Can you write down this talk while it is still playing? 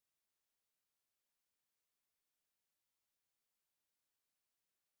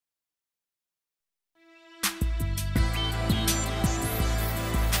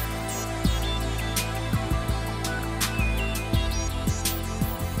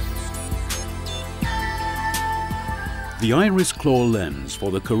The iris claw lens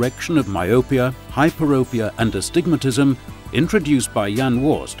for the correction of myopia, hyperopia and astigmatism, introduced by Jan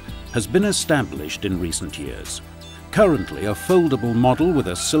Worst, has been established in recent years. Currently, a foldable model with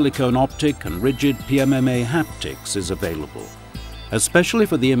a silicone optic and rigid PMMA haptics is available. Especially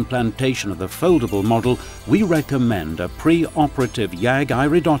for the implantation of the foldable model, we recommend a pre-operative YAG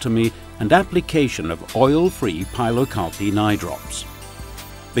iridotomy and application of oil-free pilocarpine eye drops.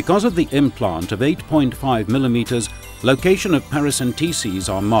 Because of the implant of 8.5 mm, location of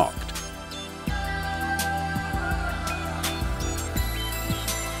paracenteses are marked.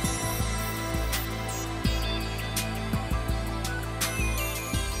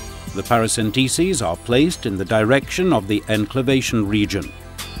 The paracenteses are placed in the direction of the enclavation region.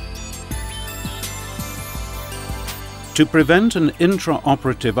 To prevent an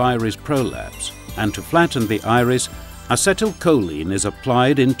intraoperative iris prolapse and to flatten the iris, acetylcholine is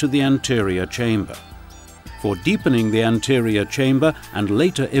applied into the anterior chamber. For deepening the anterior chamber and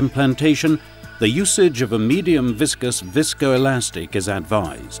later implantation, the usage of a medium viscous viscoelastic is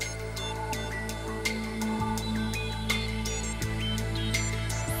advised.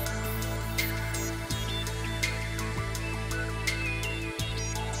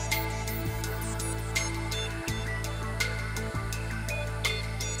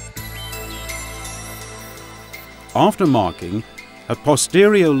 After marking, a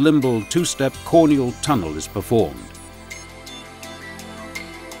posterior-limbal two-step corneal tunnel is performed.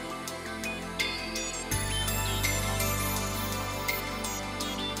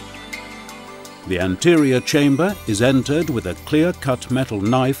 The anterior chamber is entered with a clear-cut metal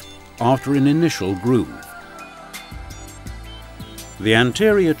knife after an initial groove. The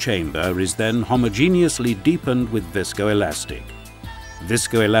anterior chamber is then homogeneously deepened with viscoelastic.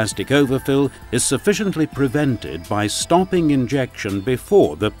 Viscoelastic overfill is sufficiently prevented by stopping injection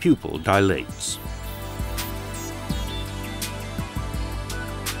before the pupil dilates.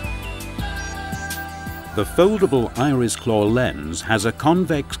 The foldable iris claw lens has a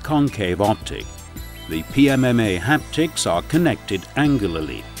convex-concave optic. The PMMA haptics are connected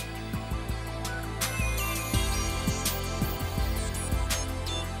angularly.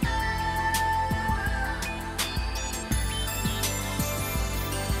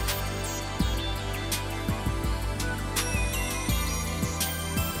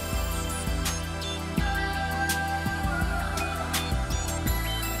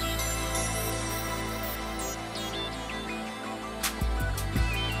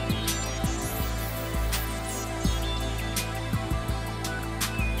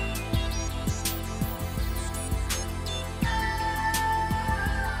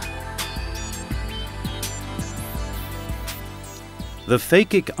 The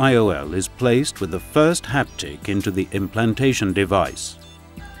Phakic IOL is placed with the first haptic into the implantation device.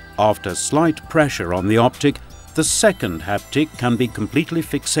 After slight pressure on the optic, the second haptic can be completely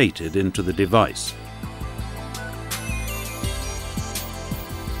fixated into the device.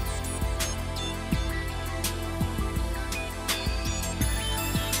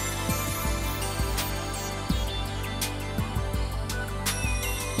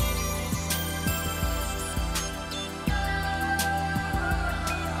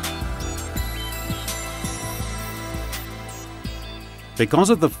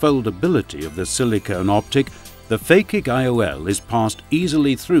 Because of the foldability of the silicone optic, the Phakic IOL is passed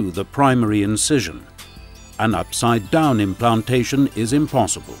easily through the primary incision. An upside-down implantation is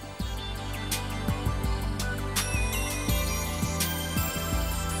impossible.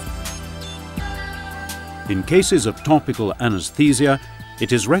 In cases of topical anesthesia,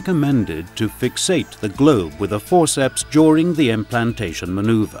 it is recommended to fixate the globe with a forceps during the implantation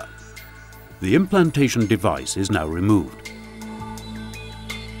maneuver. The implantation device is now removed.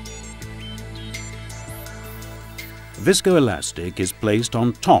 Viscoelastic is placed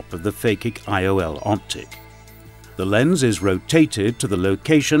on top of the Phakic IOL optic. The lens is rotated to the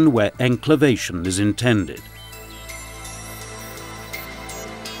location where enclavation is intended.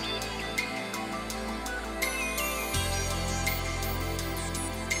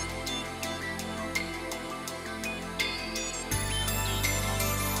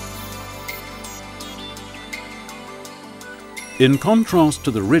 In contrast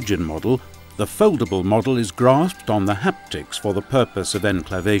to the rigid model, the foldable model is grasped on the haptics for the purpose of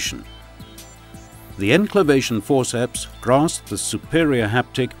enclavation. The enclavation forceps grasps the superior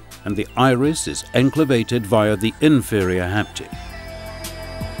haptic and the iris is enclavated via the inferior haptic.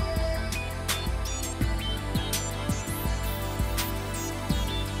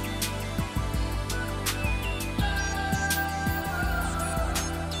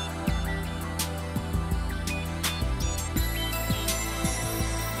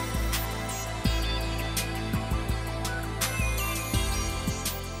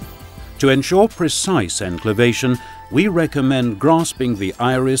 To ensure precise enclavation, we recommend grasping the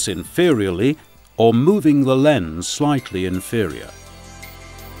iris inferiorly or moving the lens slightly inferior.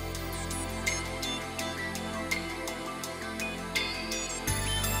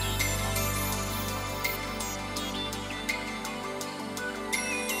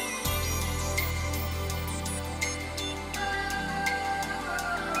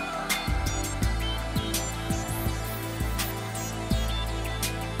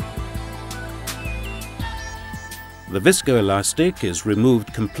 The viscoelastic is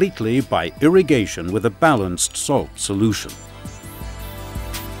removed completely by irrigation with a balanced salt solution.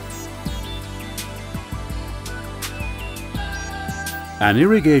 An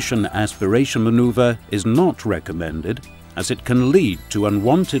irrigation aspiration maneuver is not recommended as it can lead to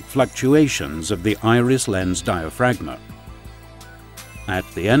unwanted fluctuations of the iris lens diaphragma. At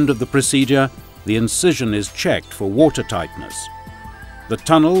the end of the procedure, the incision is checked for watertightness. The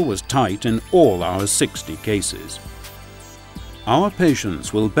tunnel was tight in all our 60 cases. Our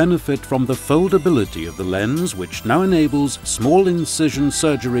patients will benefit from the foldability of the lens, which now enables small incision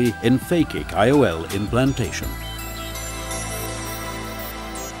surgery in phakic IOL implantation.